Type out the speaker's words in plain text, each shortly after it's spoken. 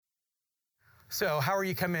So how are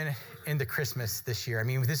you coming into Christmas this year? I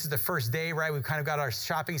mean, this is the first day, right? We've kind of got our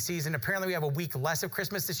shopping season. Apparently we have a week less of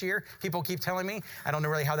Christmas this year. People keep telling me. I don't know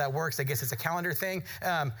really how that works. I guess it's a calendar thing.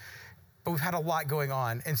 But we've had a lot going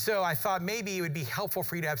on. And so I thought maybe it would be helpful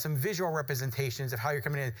for you to have some visual representations of how you're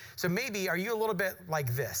coming in. So maybe, are you a little bit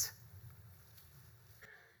like this?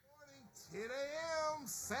 Morning, 10 a.m.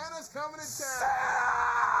 Santa's coming to town.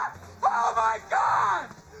 Santa! Oh my God!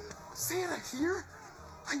 Santa here?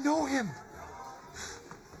 I know him.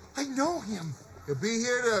 I know him. He'll be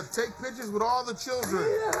here to take pictures with all the children.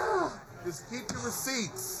 Yeah. Just keep your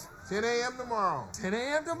receipts. 10 a.m. tomorrow. 10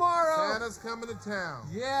 a.m. tomorrow. Santa's coming to town.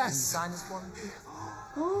 Yes. Can you sign this one?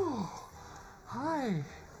 Oh, hi.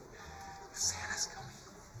 Santa's coming.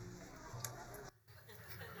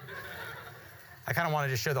 I kind of want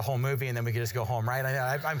to just show the whole movie and then we can just go home, right?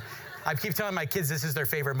 I keep telling my kids this is their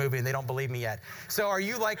favorite movie and they don't believe me yet. So are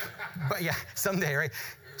you like, but yeah, someday, right?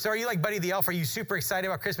 So are you like Buddy the Elf? Are you super excited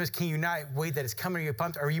about Christmas? Can you not wait that it's coming? Are you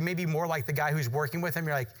pumped? Or are you maybe more like the guy who's working with him?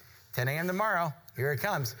 You're like, 10 a.m. tomorrow, here it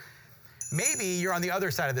comes. Maybe you're on the other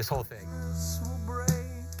side of this whole thing. This will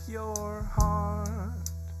break your heart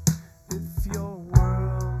if your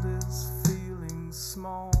world is feeling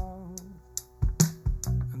small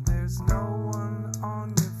and there's no one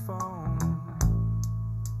on your phone.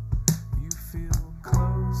 You feel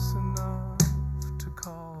close enough to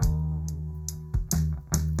call.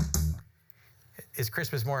 Is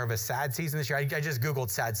Christmas more of a sad season this year? I just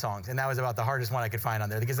Googled sad songs, and that was about the hardest one I could find on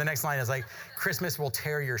there, because the next line is like, Christmas will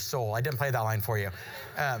tear your soul. I didn't play that line for you.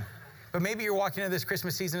 But maybe you're walking into this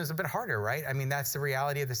Christmas season, it's a bit harder, right? I mean, that's the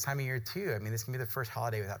reality of this time of year, too. I mean, this can be the first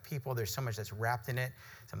holiday without people. There's so much that's wrapped in it,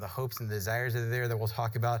 some of the hopes and desires that are there that we'll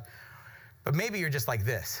talk about. But maybe you're just like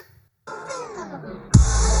this.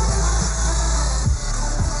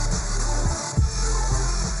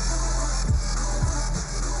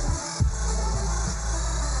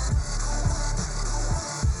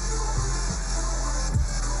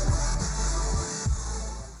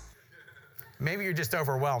 Maybe you're just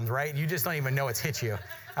overwhelmed, right? You just don't even know it's hit you.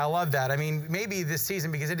 I love that. I mean, maybe this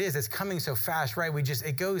season, because it's coming so fast, right?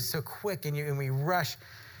 It goes so quick and we rush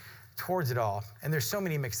towards it all. And there's so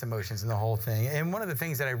many mixed emotions in the whole thing. And one of the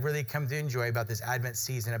things that I really come to enjoy about this Advent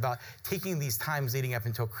season, about taking these times leading up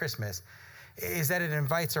until Christmas, is that it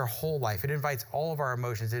invites our whole life. It invites all of our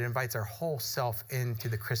emotions. It invites our whole self into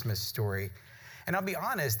the Christmas story. And I'll be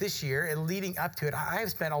honest, this year, and leading up to it, I've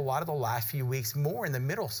spent a lot of the last few weeks more in the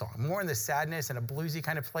middle song, more in the sadness and a bluesy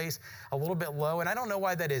kind of place, a little bit low. And I don't know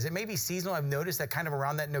why that is. It may be seasonal. I've noticed that kind of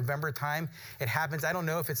around that November time, it happens. I don't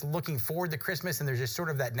know if it's looking forward to Christmas and there's just sort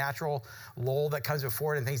of that natural lull that comes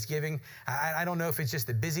before it and Thanksgiving. I don't know if it's just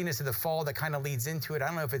the busyness of the fall that kind of leads into it. I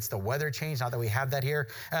don't know if it's the weather change, not that we have that here.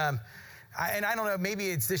 And I don't know, maybe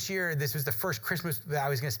it's this year, this was the first Christmas that I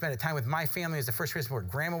was going to spend a time with my family. It was the first Christmas where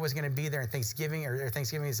Grandma was going to be there, and Thanksgiving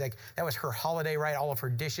is like, that was her holiday, right? All of her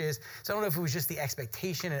dishes. So I don't know if it was just the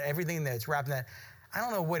expectation and everything that's wrapped in that. I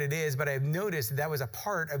don't know what it is, but I've noticed that was a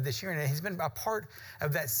part of this year, and it has been a part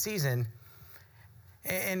of that season.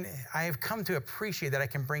 And I have come to appreciate that I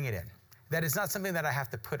can bring it in. That it's not something that I have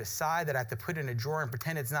to put aside, that I have to put in a drawer and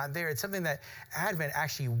pretend it's not there. It's something that Advent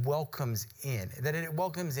actually welcomes in, that it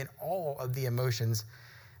welcomes in all of the emotions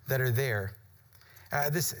that are there.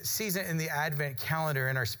 This season in the Advent calendar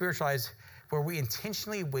in our spiritual lives, where we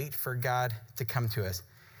intentionally wait for God to come to us,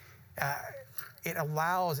 it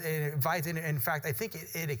allows, it invites, and in fact, I think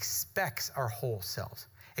it expects our whole selves.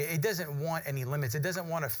 It doesn't want any limits. It doesn't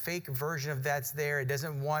want a fake version of that's there. It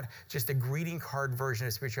doesn't want just a greeting card version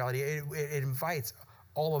of spirituality. It invites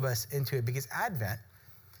all of us into it, because Advent,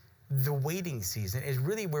 the waiting season, is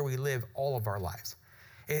really where we live all of our lives.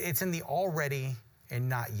 It's in the already and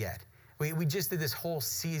not yet. We just did this whole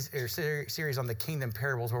series on the kingdom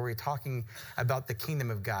parables, where we're talking about the kingdom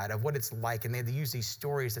of God, of what it's like, and they had to use these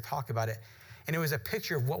stories to talk about it. And it was a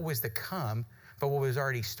picture of what was to come, but what was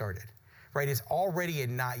already started. Right, it's already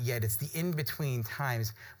and not yet. It's the in-between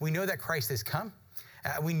times. We know that Christ has come.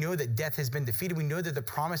 We know that death has been defeated. We know that the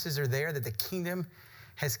promises are there, that the kingdom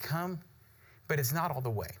has come, but it's not all the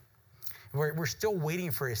way. We're still waiting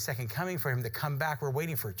for his second coming, for him to come back. We're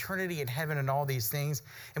waiting for eternity in heaven and all these things.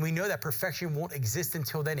 And we know that perfection won't exist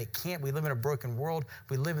until then. It can't. We live in a broken world.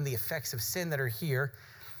 We live in the effects of sin that are here.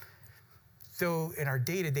 So in our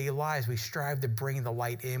day-to-day lives, we strive to bring the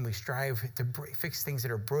light in. We strive to fix things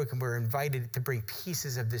that are broken. We're invited to bring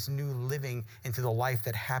pieces of this new living into the life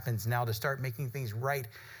that happens now, to start making things right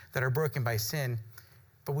that are broken by sin.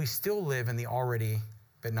 But we still live in the already,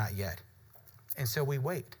 but not yet. And so we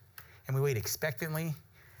wait. And we wait expectantly.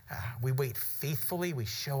 We wait faithfully. We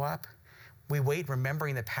show up. We wait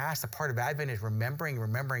remembering the past. A part of Advent is remembering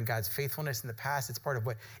God's faithfulness in the past. It's part of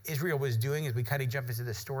what Israel was doing as we kind of jump into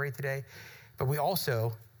the story today. But we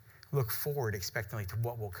also look forward expectantly to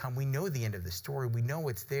what will come. We know the end of the story. We know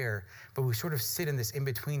it's there, but we sort of sit in this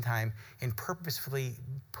in-between time and purposefully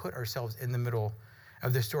put ourselves in the middle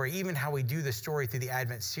of the story. Even how we do the story through the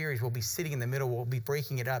Advent series, we'll be sitting in the middle, we'll be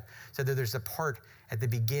breaking it up so that there's a part at the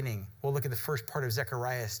beginning. We'll look at the first part of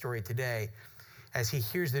Zechariah's story today as he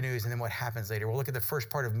hears the news and then what happens later. We'll look at the first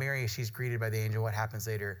part of Mary as she's greeted by the angel, what happens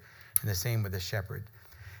later, and the same with the shepherd.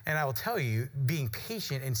 And I will tell you, being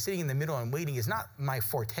patient and sitting in the middle and waiting is not my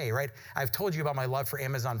forte, right? I've told you about my love for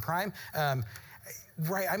Amazon Prime.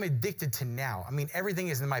 Right, I'm addicted to now. I mean, everything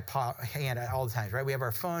is in my hand at all the times, right? We have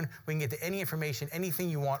our phone, we can get to any information, anything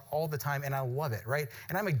you want all the time, and I love it, right?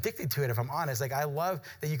 And I'm addicted to it, if I'm honest. Like, I love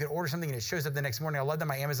that you can order something and it shows up the next morning. I love that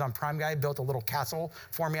my Amazon Prime guy built a little castle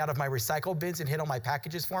for me out of my recycle bins and hid all my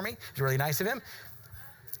packages for me. It's really nice of him.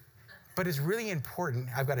 But it's really important.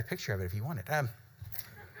 I've got a picture of it if you want it.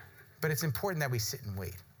 But it's important that we sit and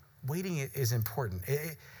wait. Waiting is important.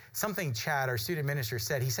 Something Chad, our student minister,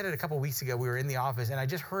 said, he said it a couple weeks ago. We were in the office, and I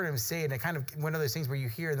just heard him say it, and it kind of one of those things where you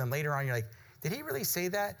hear, and then later on you're like, did he really say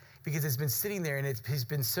that? Because it's been sitting there, and it's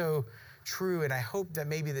been so true, and I hope that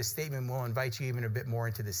maybe this statement will invite you even a bit more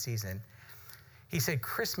into this season. He said,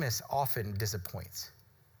 Christmas often disappoints,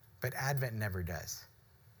 but Advent never does.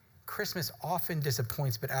 Christmas often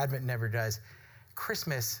disappoints, but Advent never does.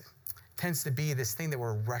 Christmas tends to be this thing that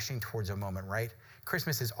we're rushing towards a moment, right?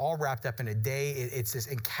 Christmas is all wrapped up in a day. It's this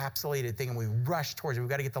encapsulated thing, and we rush towards it. We've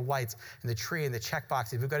got to get the lights and the tree and the check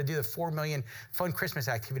boxes. We've got to do the 4 million fun Christmas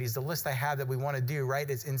activities. The list I have that we want to do, right,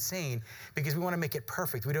 is insane because we want to make it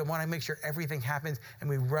perfect. We don't want to make sure everything happens, and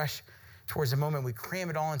we rush towards the moment. We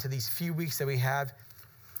cram it all into these few weeks that we have.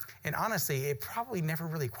 And honestly, it probably never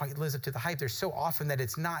really quite lives up to the hype. There's so often that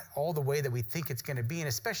it's not all the way that we think it's going to be, and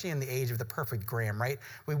especially in the age of the perfect gram, right?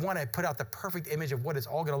 We want to put out the perfect image of what it's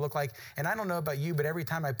all going to look like. And I don't know about you, but every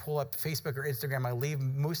time I pull up Facebook or Instagram, I leave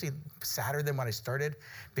mostly sadder than when I started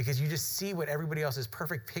because you just see what everybody else's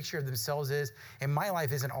perfect picture of themselves is. And my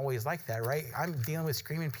life isn't always like that, right? I'm dealing with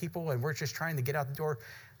screaming people, and we're just trying to get out the door.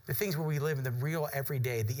 The things where we live in the real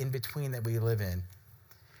everyday, the in-between that we live in.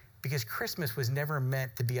 Because Christmas was never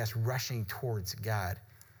meant to be us rushing towards God.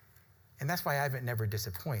 And that's why Advent never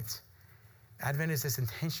disappoints. Advent is this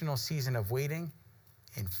intentional season of waiting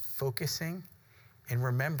and focusing and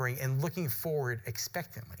remembering and looking forward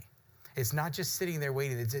expectantly. It's not just sitting there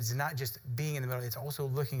waiting. It's not just being in the middle. It's also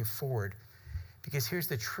looking forward. Because here's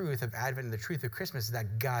the truth of Advent and the truth of Christmas is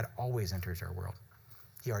that God always enters our world.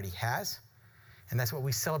 He already has. And that's what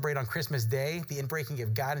we celebrate on Christmas Day, the inbreaking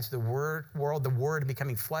of God into the world, the Word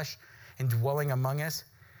becoming flesh and dwelling among us.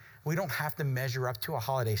 We don't have to measure up to a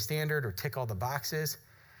holiday standard or tick all the boxes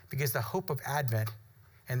because the hope of Advent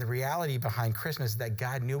and the reality behind Christmas is that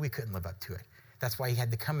God knew we couldn't live up to it. That's why he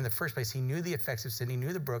had to come in the first place. He knew the effects of sin. He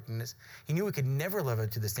knew the brokenness. He knew we could never live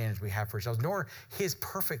up to the standards we have for ourselves, nor his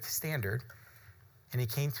perfect standard. And he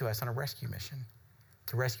came to us on a rescue mission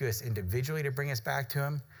to rescue us individually, to bring us back to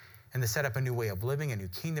him, and to set up a new way of living, a new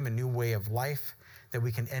kingdom, a new way of life that we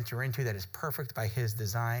can enter into that is perfect by his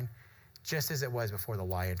design, just as it was before the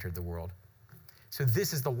lie entered the world. So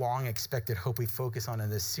this is the long expected hope we focus on in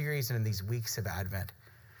this series and in these weeks of Advent.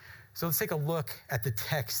 So let's take a look at the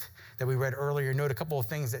text that we read earlier. Note a couple of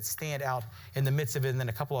things that stand out in the midst of it, and then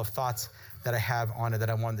a couple of thoughts that I have on it that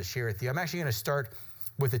I wanted to share with you. I'm actually going to start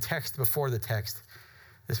with the text before the text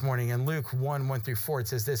this morning. In Luke 1:1-4, it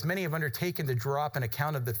says this: many have undertaken to draw up an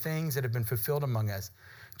account of the things that have been fulfilled among us,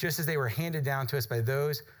 just as they were handed down to us by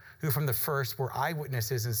those who from the first were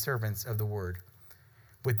eyewitnesses and servants of the word.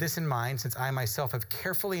 With this in mind, since I myself have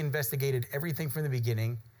carefully investigated everything from the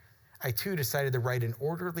beginning, I too decided to write an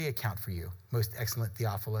orderly account for you, most excellent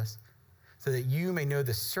Theophilus, so that you may know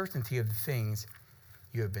the certainty of the things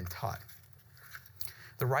you have been taught.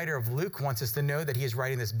 The writer of Luke wants us to know that he is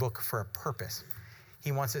writing this book for a purpose.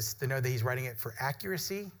 He wants us to know that he's writing it for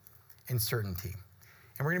accuracy and certainty.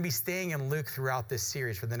 And we're going to be staying in Luke throughout this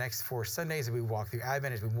series for the next 4 Sundays as we walk through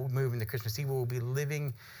Advent, as we move into Christmas Eve. We'll be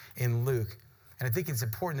living in Luke. And I think it's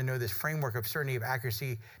important to know this framework of certainty, of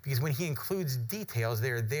accuracy, because when he includes details,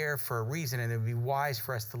 they're there for a reason, and it would be wise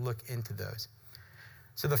for us to look into those.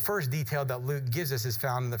 So the first detail that Luke gives us is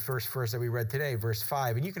found in the first verse that we read today, verse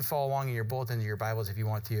 5. And you can follow along in your bulletins or your Bibles if you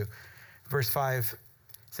want to. Verse 5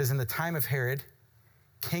 says, in the time of Herod,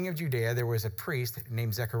 king of Judea, there was a priest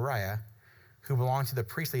named Zechariah who belonged to the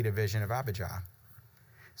priestly division of Abijah.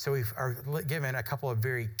 So we are given a couple of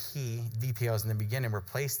very key details in the beginning. We're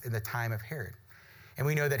placed in the time of Herod. And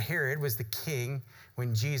we know that Herod was the king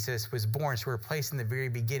when Jesus was born. So we're placed in the very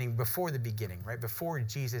beginning, before the beginning, right? Before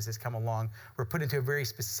Jesus has come along, we're put into a very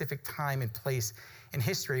specific time and place in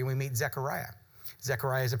history. And we meet Zechariah.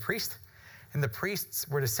 Zechariah is a priest, and the priests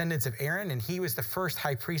were descendants of Aaron, and he was the first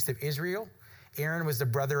high priest of Israel. Aaron was the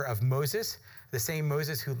brother of Moses, the same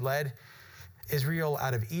Moses who led Israel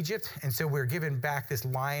out of Egypt. And so we're given back this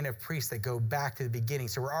line of priests that go back to the beginning.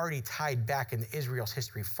 So we're already tied back into Israel's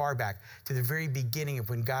history, far back to the very beginning of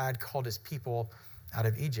when God called his people out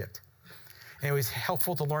of Egypt. And it was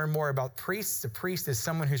helpful to learn more about priests. A priest is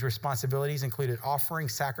someone whose responsibilities included offering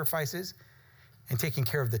sacrifices and taking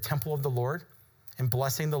care of the temple of the Lord and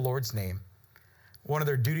blessing the Lord's name. One of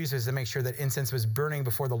their duties was to make sure that incense was burning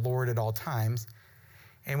before the Lord at all times.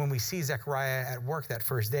 And when we see Zechariah at work that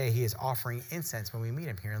first day, he is offering incense when we meet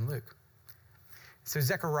him here in Luke. So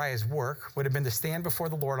Zechariah's work would have been to stand before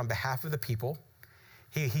the Lord on behalf of the people.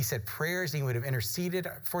 He said prayers, and he would have interceded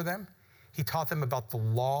for them. He taught them about the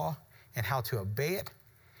law and how to obey it.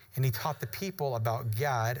 And he taught the people about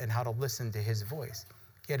God and how to listen to his voice.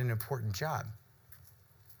 He had an important job.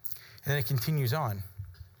 And then it continues on.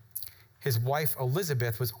 His wife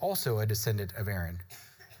Elizabeth was also a descendant of Aaron.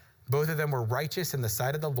 Both of them were righteous in the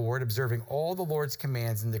sight of the Lord, observing all the Lord's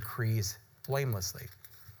commands and decrees blamelessly.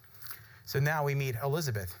 So now we meet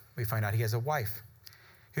Elizabeth. We find out he has a wife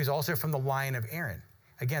who's also from the line of Aaron.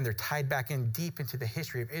 Again, they're tied back in deep into the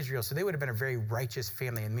history of Israel. So they would have been a very righteous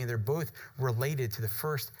family. They're both related to the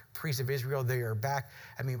first priests of Israel. They are back,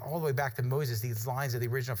 all the way back to Moses. These lines of the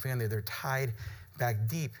original family, they're tied back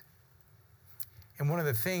deep. And one of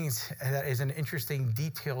the things that is an interesting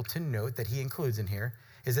detail to note that he includes in here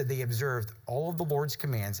is that they observed all of the Lord's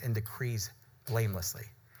commands and decrees blamelessly.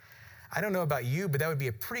 I don't know about you, but that would be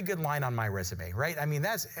a pretty good line on my resume, right?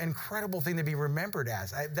 That's an incredible thing to be remembered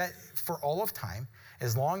as. That for all of time,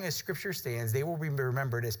 as long as Scripture stands, they will be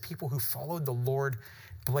remembered as people who followed the Lord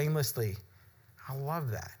blamelessly. I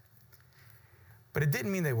love that. But it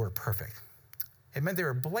didn't mean they were perfect. It meant they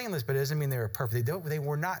were blameless, but it doesn't mean they were perfect. They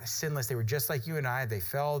were not sinless. They were just like you and I. They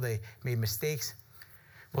fell. They made mistakes.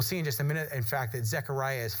 We'll see in just a minute, in fact, that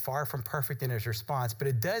Zechariah is far from perfect in his response, but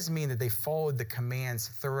it does mean that they followed the commands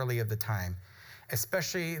thoroughly of the time,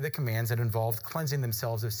 especially the commands that involved cleansing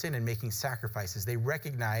themselves of sin and making sacrifices. They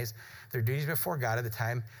recognized their duties before God at the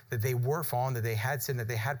time, that they were fallen, that they had sinned, that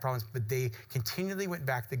they had problems, but they continually went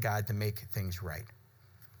back to God to make things right.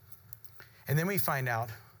 And then we find out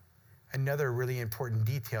another really important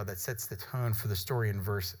detail that sets the tone for the story in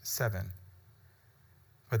verse 7.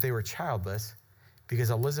 But they were childless, because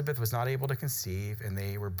Elizabeth was not able to conceive, and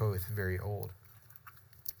they were both very old.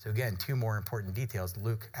 So again, two more important details.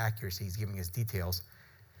 Luke accuracy is giving us details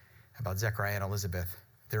about Zechariah and Elizabeth.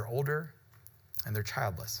 They're older, and they're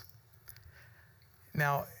childless.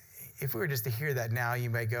 Now, if we were just to hear that now, you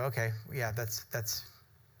might go, okay, yeah, that's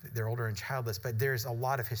they're older and childless, but there's a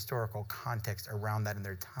lot of historical context around that in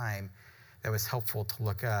their time that was helpful to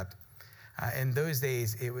look up. In those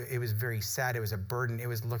days, it was very sad. It was a burden. It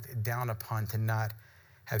was looked down upon to not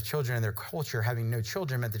have children. In their culture, having no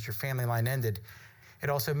children meant that your family line ended. It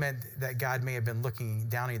also meant that God may have been looking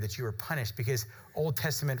down on you, that you were punished, because Old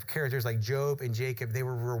Testament characters like Job and Jacob, they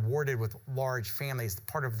were rewarded with large families.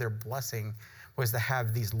 Part of their blessing was to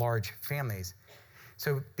have these large families.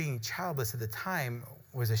 So being childless at the time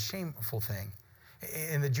was a shameful thing.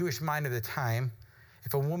 In the Jewish mind of the time,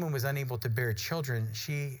 if a woman was unable to bear children,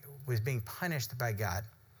 she was being punished by God.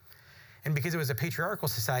 And because it was a patriarchal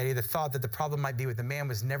society, the thought that the problem might be with the man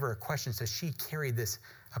was never a question, so she carried this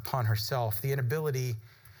upon herself. The inability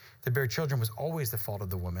to bear children was always the fault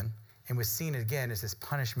of the woman and was seen again as this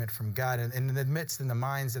punishment from God. And in the midst, in the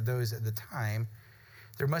minds of those at the time,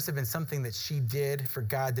 there must have been something that she did for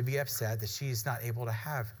God to be upset that she's not able to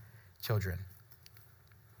have children.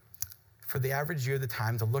 For the average Jew of the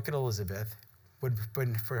time to look at Elizabeth would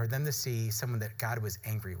for them to see someone that God was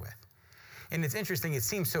angry with. And it's interesting, it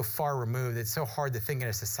seems so far removed, it's so hard to think in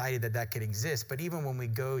a society that could exist, but even when we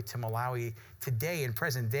go to Malawi today, in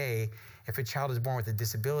present day, if a child is born with a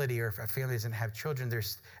disability or if a family doesn't have children,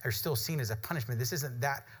 they're still seen as a punishment. This isn't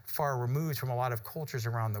that far removed from a lot of cultures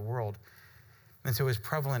around the world. And so it was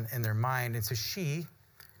prevalent in their mind. And so she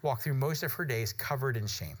walked through most of her days covered in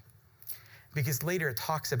shame. Because later it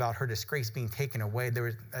talks about her disgrace being taken away. There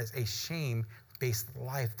was a shame-based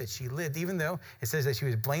life that she lived. Even though it says that she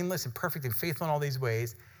was blameless and perfect and faithful in all these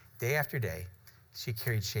ways, day after day, she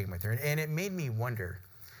carried shame with her. And it made me wonder,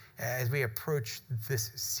 as we approach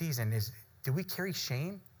this season, do we carry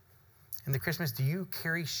shame in the Christmas? Do you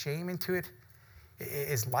carry shame into it?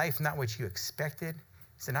 Is life not what you expected?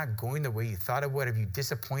 Is it not going the way you thought it would? Have you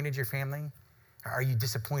disappointed your family? Are you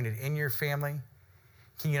disappointed in your family?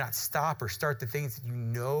 Can you not stop or start the things that you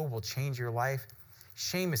know will change your life?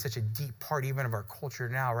 Shame is such a deep part even of our culture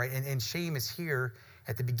now, right? And shame is here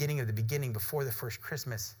at the beginning of the beginning, before the first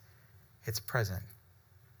Christmas. It's present.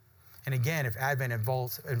 And again, if Advent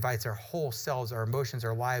invites our whole selves, our emotions,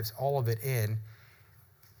 our lives, all of it in,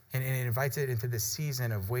 and it invites it into this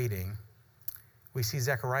season of waiting, we see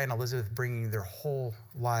Zechariah and Elizabeth bringing their whole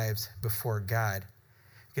lives before God,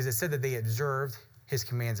 because it said that they observed his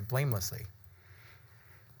commands blamelessly.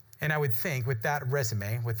 And I would think with that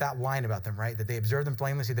resume, with that line about them, right, that they observed them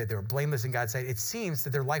blamelessly, that they were blameless in God's sight, it seems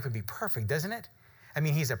that their life would be perfect, doesn't it? I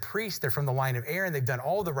mean, he's a priest. They're from the line of Aaron. They've done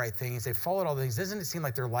all the right things. They've followed all the things. Doesn't it seem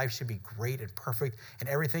like their life should be great and perfect and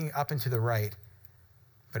everything up and to the right?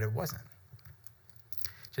 But it wasn't.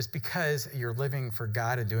 Just because you're living for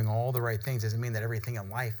God and doing all the right things doesn't mean that everything in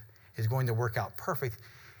life is going to work out perfect.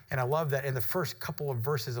 And I love that in the first couple of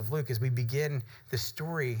verses of Luke, as we begin the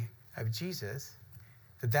story of Jesus,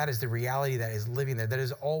 that is the reality that is living there, that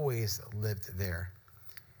has always lived there.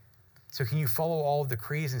 So can you follow all of the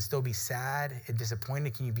creeds and still be sad and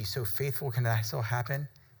disappointed? Can you be so faithful? Can that still happen?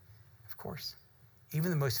 Of course. Even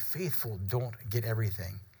the most faithful don't get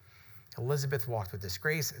everything. Elizabeth walked with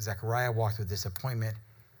disgrace. Zechariah walked with disappointment.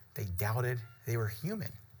 They doubted. They were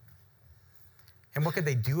human. And what could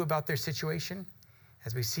they do about their situation?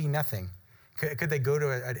 As we see, nothing. Could they go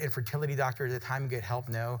to an infertility doctor at the time and get help?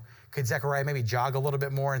 No. Could Zechariah maybe jog a little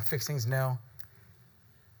bit more and fix things? No.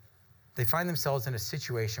 They find themselves in a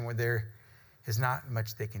situation where there is not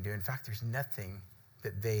much they can do. In fact, there's nothing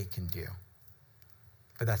that they can do.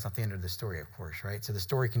 But that's not the end of the story, of course, right? So the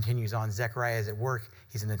story continues on. Zechariah is at work.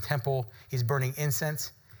 He's in the temple. He's burning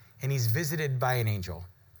incense, and he's visited by an angel.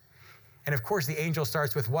 And of course, the angel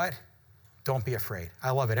starts with what? Don't be afraid.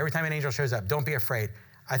 I love it. Every time an angel shows up, don't be afraid.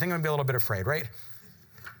 I think I'm gonna be a little bit afraid, right?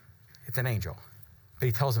 It's an angel. But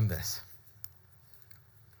he tells him this.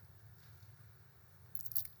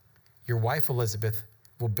 Your wife Elizabeth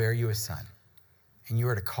will bear you a son, and you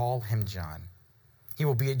are to call him John. He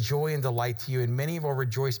will be a joy and delight to you, and many will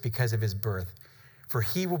rejoice because of his birth, for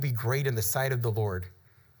he will be great in the sight of the Lord.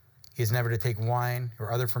 He is never to take wine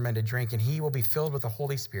or other fermented drink, and he will be filled with the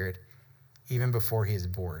Holy Spirit even before he is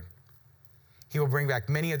born. He will bring back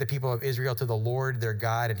many of the people of Israel to the Lord their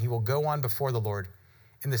God, and he will go on before the Lord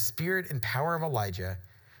in the spirit and power of Elijah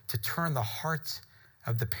to turn the hearts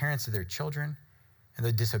of the parents to their children and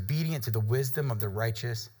the disobedient to the wisdom of the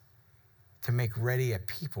righteous, to make ready a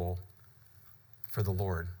people for the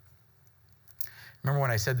Lord. Remember when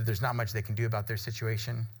I said that there's not much they can do about their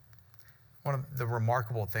situation? One of the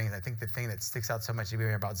remarkable things, I think the thing that sticks out so much to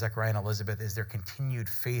me about Zechariah and Elizabeth is their continued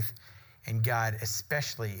faith in God,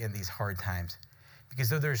 especially in these hard times. Because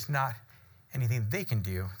though there's not anything they can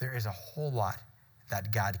do, there is a whole lot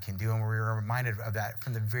that God can do. And we're reminded of that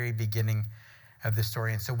from the very beginning of the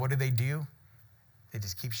story. And so what do? They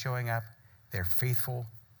just keep showing up. They're faithful.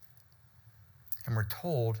 And we're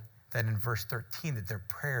told that in verse 13 that their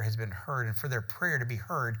prayer has been heard. And for their prayer to be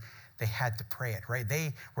heard, they had to pray it, right?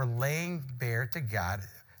 They were laying bare to God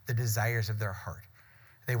the desires of their heart.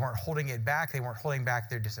 They weren't holding it back. They weren't holding back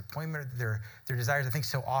their disappointment, their desires. I think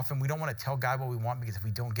so often we don't want to tell God what we want, because if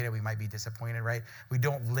we don't get it, we might be disappointed, right? We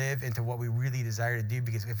don't live into what we really desire to do,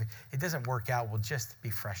 because if it doesn't work out, we'll just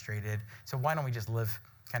be frustrated. So why don't we just live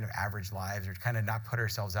kind of average lives, or kind of not put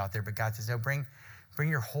ourselves out there? But God says, no, bring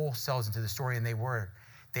your whole selves into the story. And they were.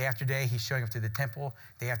 Day after day, he's showing up to the temple.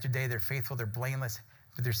 Day after day, they're faithful, they're blameless.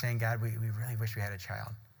 But they're saying, God, we really wish we had a child.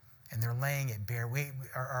 And they're laying it bare.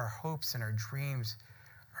 Our hopes and our dreams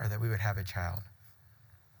are that we would have a child.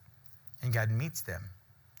 And God meets them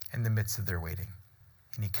in the midst of their waiting.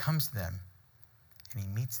 And he comes to them and he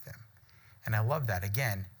meets them. And I love that.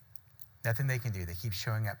 Again, nothing they can do. They keep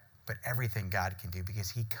showing up, but everything God can do, because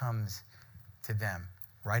he comes to them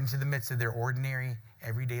right into the midst of their ordinary,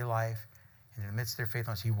 everyday life. And in the midst of their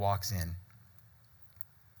faithfulness, he walks in.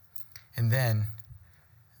 And then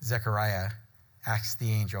Zechariah asks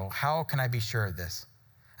the angel, how can I be sure of this?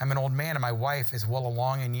 I'm an old man and my wife is well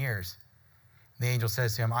along in years. The angel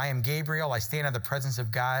says to him, I am Gabriel. I stand in the presence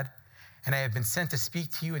of God, and I have been sent to speak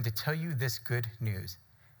to you and to tell you this good news.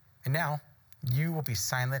 And now you will be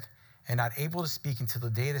silent and not able to speak until the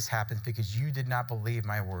day this happens, because you did not believe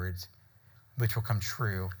my words, which will come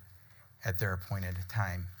true at their appointed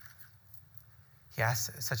time. He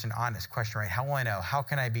asks such an honest question, right? How will I know? How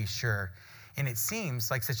can I be sure? And it seems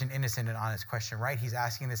like such an innocent and honest question, right? He's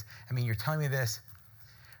asking this. You're telling me this.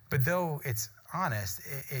 But though it's honest,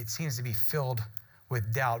 it seems to be filled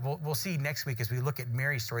with doubt. We'll see next week as we look at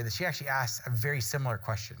Mary's story that she actually asks a very similar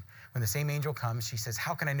question. When the same angel comes, she says,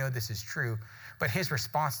 how can I know this is true? But his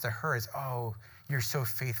response to her is, oh, you're so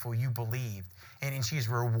faithful, you believed. And she's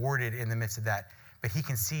rewarded in the midst of that. But he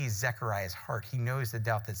can see Zechariah's heart. He knows the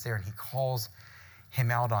doubt that's there, and he calls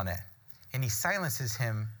him out on it. And he silences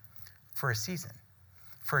him for a season.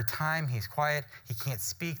 For a time, he's quiet. He can't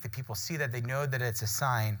speak. The people see that. They know that it's a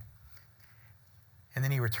sign. And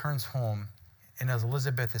then he returns home. And as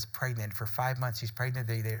Elizabeth is pregnant, for 5 months she's pregnant,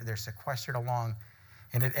 they're sequestered along.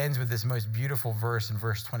 And it ends with this most beautiful verse in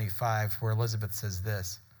verse 25 where Elizabeth says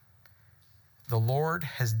this, the Lord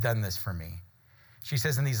has done this for me. She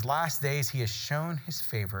says, in these last days, he has shown his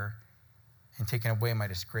favor and taken away my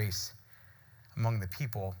disgrace among the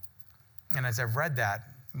people. And as I've read that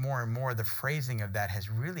more and more, the phrasing of that has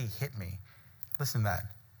really hit me. Listen to that.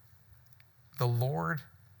 The Lord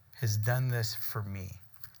has done this for me.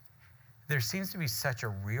 There seems to be such a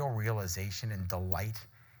real realization and delight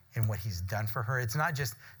in what he's done for her. It's not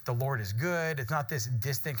just the Lord is good. It's not this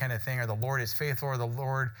distant kind of thing, or the Lord is faithful, or the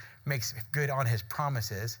Lord makes good on his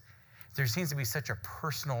promises. There seems to be such a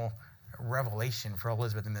personal revelation for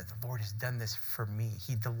Elizabeth in that the Lord has done this for me.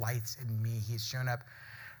 He delights in me. He's shown up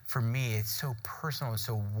for me. It's so personal and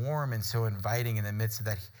so warm and so inviting in the midst of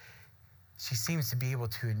that. She seems to be able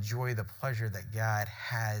to enjoy the pleasure that God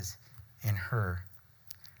has in her.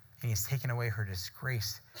 And he's taken away her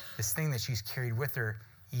disgrace, this thing that she's carried with her,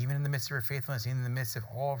 even in the midst of her faithfulness, even in the midst of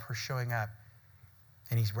all of her showing up.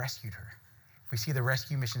 And he's rescued her. We see the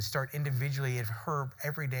rescue mission start individually in her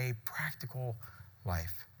everyday practical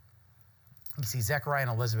life. You see, Zechariah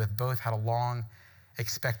and Elizabeth both had a long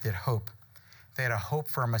expected hope. They had a hope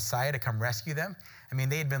for a Messiah to come rescue them. I mean,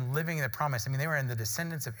 they had been living in the promise. I mean, they were in the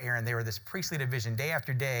descendants of Aaron. They were this priestly division. Day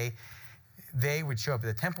after day, they would show up at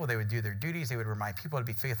the temple. They would do their duties. They would remind people to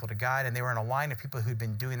be faithful to God. And they were in a line of people who'd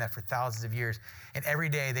been doing that for thousands of years. And every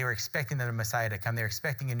day they were expecting the Messiah to come. They were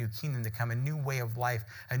expecting a new kingdom to come, a new way of life,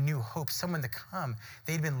 a new hope, someone to come.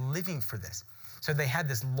 They'd been living for this. So they had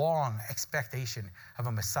this long expectation of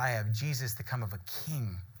a Messiah, of Jesus to come, of a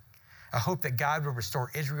king, a hope that God would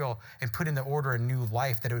restore Israel and put into order a new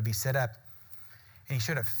life, that it would be set up. And he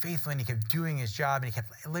showed up faithfully, and he kept doing his job, and he kept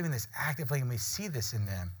living this actively, and we see this in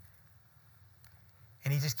them.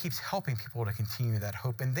 And he just keeps helping people to continue that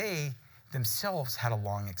hope. And they themselves had a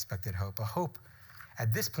long expected hope, a hope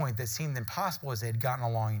at this point that seemed impossible as they had gotten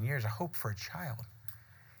along in years, a hope for a child.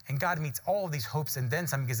 And God meets all of these hopes and then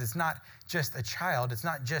some, because it's not just a child, it's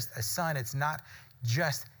not just a son, it's not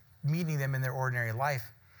just meeting them in their ordinary life,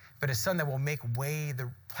 but a son that will make way the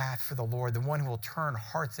path for the Lord, the one who will turn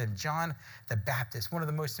hearts. And John the Baptist, one of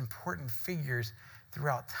the most important figures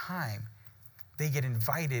throughout time, they get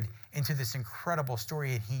invited into this incredible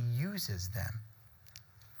story, and he uses them.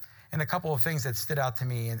 And a couple of things that stood out to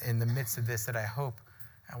me in the midst of this that I hope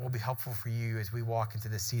will be helpful for you as we walk into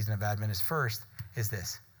this season of Advent is, first, is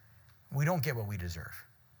this. We don't get what we deserve.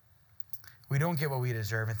 We don't get what we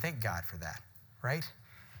deserve, and thank God for that, right?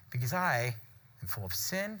 Because I am full of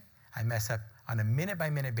sin. I mess up on a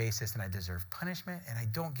minute-by-minute basis, and I deserve punishment, and I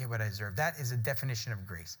don't get what I deserve. That is a definition of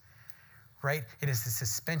grace. Right? It is the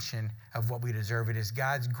suspension of what we deserve. It is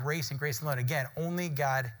God's grace and grace alone. Again, only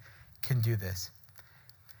God can do this.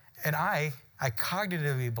 And I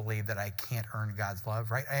cognitively believe that I can't earn God's love,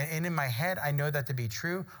 right? And in my head, I know that to be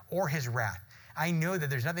true, or his wrath. I know that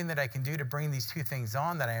there's nothing that I can do to bring these two things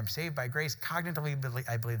on, that I am saved by grace. Cognitively,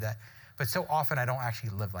 I believe that. But so often I don't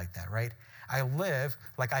actually live like that, right? I live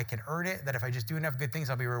like I can earn it, that if I just do enough good things,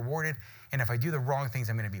 I'll be rewarded. And if I do the wrong things,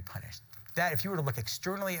 I'm going to be punished. That, if you were to look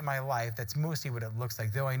externally at my life, that's mostly what it looks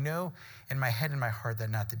like, though I know in my head and my heart that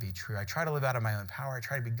not to be true. I try to live out of my own power. I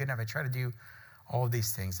try to be good enough. I try to do all of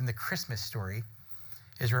these things. And the Christmas story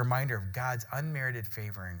is a reminder of God's unmerited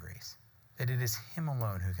favor and grace, that it is him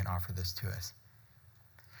alone who can offer this to us.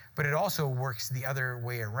 But it also works the other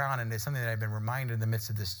way around, and it's something that I've been reminded in the midst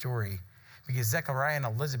of this story, because Zechariah and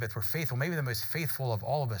Elizabeth were faithful, maybe the most faithful of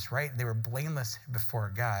all of us, right? They were blameless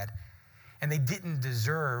before God. And they didn't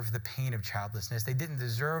deserve the pain of childlessness. They didn't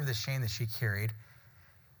deserve the shame that she carried.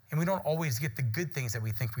 And we don't always get the good things that we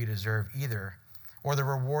think we deserve either, or the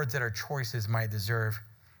rewards that our choices might deserve.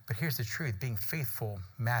 But here's the truth. Being faithful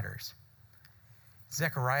matters.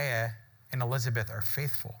 Zechariah and Elizabeth are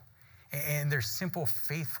faithful. And their simple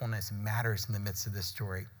faithfulness matters in the midst of this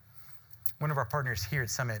story. One of our partners here at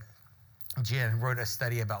Summit, Jim, wrote a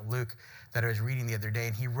study about Luke that I was reading the other day,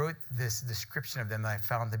 and he wrote this description of them that I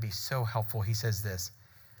found to be so helpful. He says this: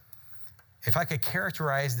 if I could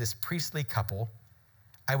characterize this priestly couple,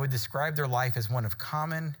 I would describe their life as one of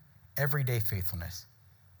common, everyday faithfulness.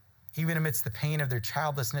 Even amidst the pain of their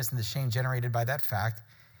childlessness and the shame generated by that fact,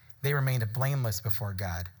 they remained blameless before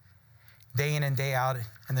God. Day in and day out,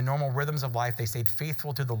 in the normal rhythms of life, they stayed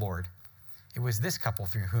faithful to the Lord. It was this couple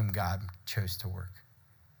through whom God chose to work.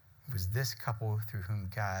 It was this couple through whom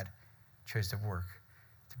God chose to work,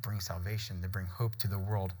 to bring salvation, to bring hope to the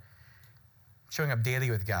world. Showing up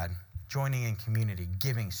daily with God, joining in community,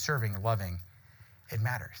 giving, serving, loving, it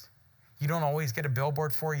matters. You don't always get a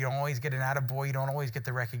billboard for it. You don't always get an attaboy. You don't always get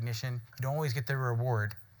the recognition. You don't always get the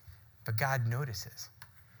reward. But God notices.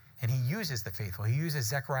 And he uses the faithful. He uses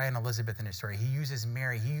Zechariah and Elizabeth in his story. He uses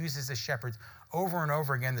Mary. He uses the shepherds over and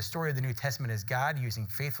over again. The story of the New Testament is God using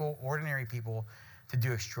faithful, ordinary people to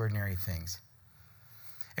do extraordinary things.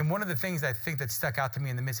 And one of the things I think that stuck out to me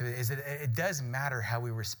in the midst of it is that it does matter how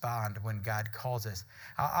we respond when God calls us.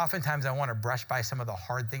 Oftentimes I want to brush by some of the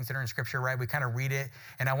hard things that are in Scripture, right? We kind of read it,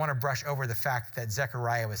 and I want to brush over the fact that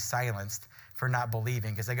Zechariah was silenced for not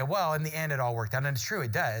believing, because I go, well, in the end, it all worked out. And it's true,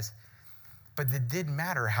 it does. But it did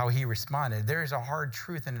matter how he responded. There's a hard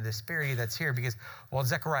truth and a disparity that's here, because while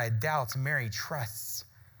Zechariah doubts, Mary trusts.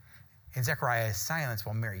 And Zechariah is silenced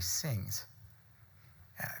while Mary sings.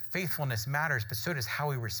 Faithfulness matters, but so does how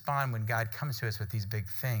we respond when God comes to us with these big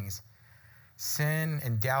things. Sin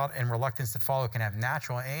and doubt and reluctance to follow can have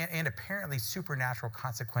natural and apparently supernatural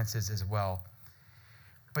consequences as well.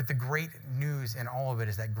 But the great news in all of it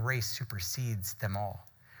is that grace supersedes them all,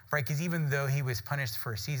 right? Because even though he was punished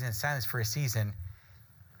for a season, silenced for a season,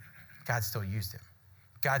 God still used him.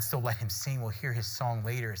 God still let him sing. We'll hear his song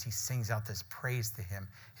later as he sings out this praise to him.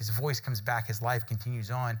 His voice comes back, his life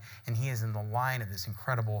continues on, and he is in the line of this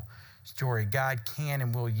incredible story. God can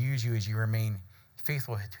and will use you as you remain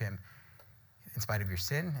faithful to him. In spite of your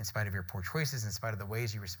sin, in spite of your poor choices, in spite of the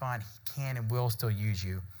ways you respond, he can and will still use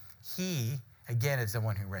you. He, again, is the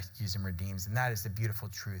one who rescues and redeems, and that is the beautiful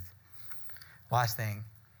truth. Last thing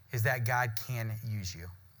is that God can use you.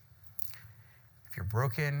 If you're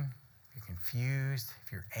broken, if you're confused,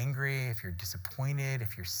 if you're angry, if you're disappointed,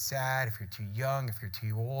 if you're sad, if you're too young, if you're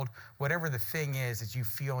too old, whatever the thing is that you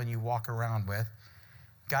feel and you walk around with,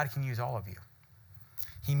 God can use all of you.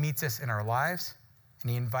 He meets us in our lives,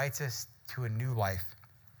 and he invites us to a new life.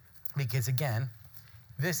 Because again,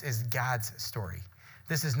 this is God's story.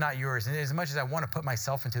 This is not yours. And as much as I want to put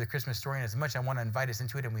myself into the Christmas story, and as much as I want to invite us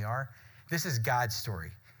into it, and we are, this is God's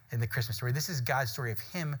story in the Christmas story. This is God's story of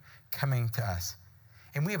him coming to us.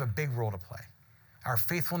 And we have a big role to play. Our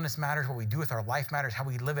faithfulness matters. What we do with our life matters. How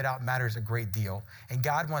we live it out matters a great deal. And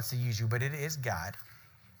God wants to use you, but it is God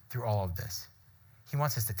through all of this. He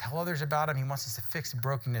wants us to tell others about him. He wants us to fix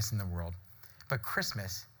brokenness in the world. But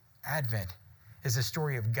Christmas, Advent, is a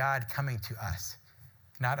story of God coming to us,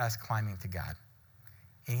 not us climbing to God.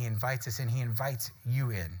 And he invites us in. He invites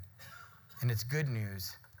you in. And it's good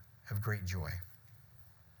news of great joy.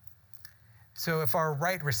 So if our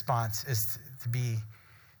right response is to be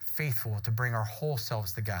faithful, to bring our whole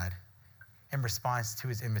selves to God in response to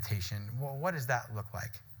his invitation, well, what does that look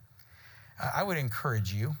like? I would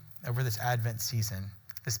encourage you over this Advent season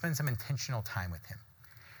to spend some intentional time with him.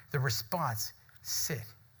 The response, sit,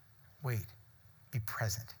 wait, be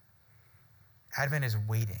present. Advent is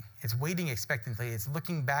waiting. It's waiting expectantly. It's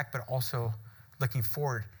looking back, but also looking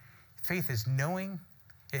forward. Faith is knowing.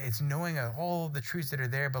 It's knowing all the truths that are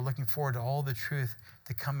there, but looking forward to all the truth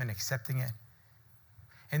to come and accepting it.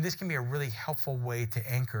 And this can be a really helpful way to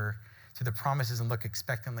anchor to the promises and look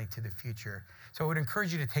expectantly to the future. So I would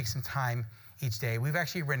encourage you to take some time each day. We've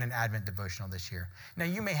actually written an Advent devotional this year. Now,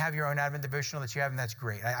 you may have your own Advent devotional that you have, and that's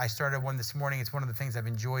great. I started one this morning. It's one of the things I've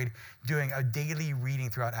enjoyed doing, a daily reading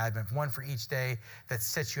throughout Advent, one for each day that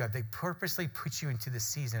sets you up. They purposely put you into the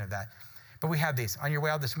season of that. But we have these. On your way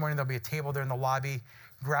out this morning, there'll be a table there in the lobby.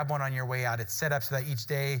 Grab one on your way out. It's set up so that each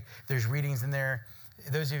day there's readings in there.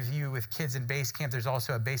 Those of you with kids in base camp, there's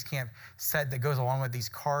also a base camp set that goes along with these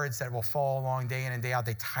cards that will follow along day in and day out.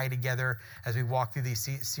 They tie together as we walk through these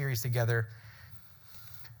series together.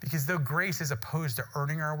 Because though grace is opposed to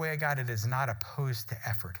earning our way of God, it is not opposed to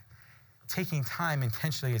effort. Taking time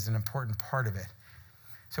intentionally is an important part of it.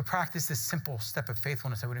 So practice this simple step of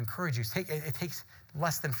faithfulness. I would encourage you. It takes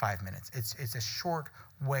less than 5 minutes. It's a short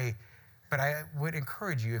way. But I would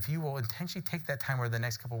encourage you, if you will intentionally take that time over the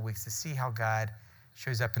next couple of weeks to see how God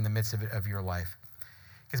shows up in the midst of your life.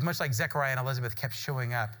 Because much like Zechariah and Elizabeth kept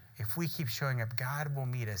showing up, if we keep showing up, God will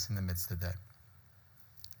meet us in the midst of that.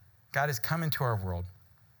 God has come into our world.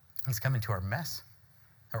 He's come into our mess,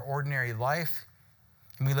 our ordinary life,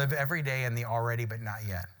 and we live every day in the already but not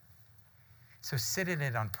yet. So sit in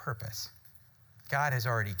it on purpose. God has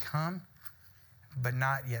already come, but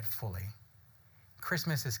not yet fully.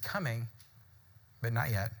 Christmas is coming, but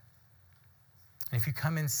not yet. And if you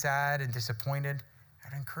come in sad and disappointed,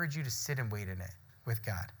 I'd encourage you to sit and wait in it with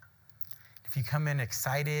God. If you come in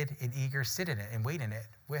excited and eager, sit in it and wait in it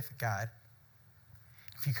with God.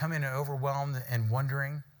 If you come in overwhelmed and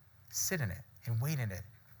wondering, sit in it and wait in it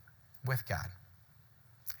with God.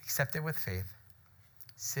 Accept it with faith,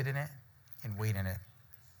 sit in it and wait in it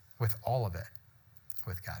with all of it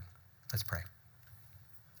with God. Let's pray.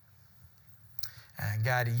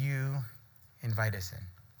 God, you invite us in,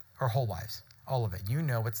 our whole lives, all of it. You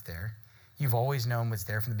know what's there. You've always known what's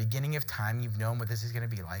there. From the beginning of time, you've known what this is going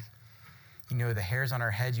to be like. You know the hairs on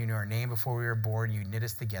our heads. You know our name before we were born. You knit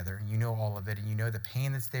us together. You know all of it. And you know the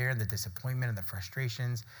pain that's there, and the disappointment, and the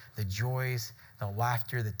frustrations, the joys, the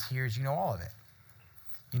laughter, the tears. You know all of it.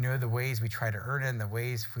 You know the ways we try to earn it and the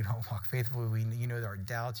ways we don't walk faithfully. You know our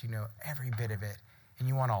doubts. You know every bit of it. And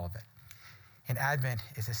you want all of it. And Advent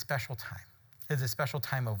is a special time. It's a special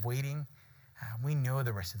time of waiting. We know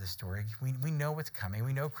the rest of the story. We know what's coming.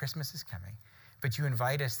 We know Christmas is coming. But you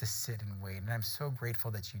invite us to sit and wait. And I'm so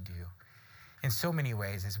grateful that you do. In so many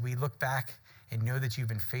ways, as we look back and know that you've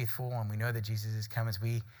been faithful, and we know that Jesus is coming, as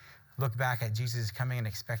we look back at Jesus coming and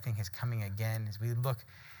expecting his coming again, as we look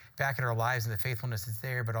back at our lives and the faithfulness that's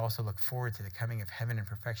there, but also look forward to the coming of heaven and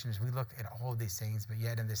perfection, as we look at all of these things, but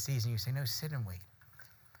yet in this season you say, no, sit and wait.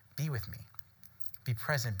 Be with me. Be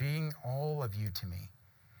present, being all of you to me.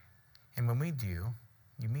 And when we do,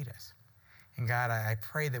 you meet us. And God, I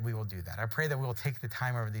pray that we will do that. I pray that we will take the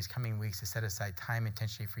time over these coming weeks to set aside time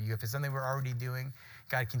intentionally for you. If it's something we're already doing,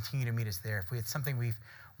 God, continue to meet us there. If it's something we've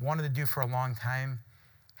wanted to do for a long time,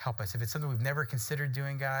 help us. If it's something we've never considered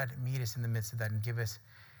doing, God, meet us in the midst of that and give us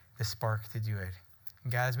the spark to do it.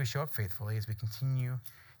 And God, as we show up faithfully, as we continue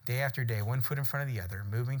day after day, one foot in front of the other,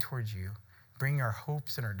 moving towards you, bringing our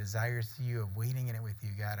hopes and our desires to you, of waiting in it with you,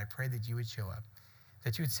 God, I pray that you would show up,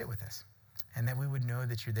 that you would sit with us, and that we would know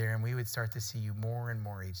that you're there, and we would start to see you more and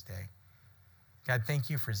more each day. God, thank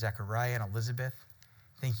you for Zechariah and Elizabeth.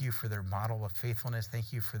 Thank you for their model of faithfulness.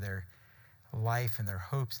 Thank you for their life and their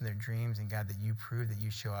hopes and their dreams, and God, that you prove that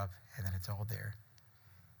you show up and that it's all there.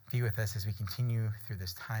 Be with us as we continue through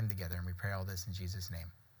this time together, and we pray all this in Jesus'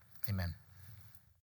 name. Amen.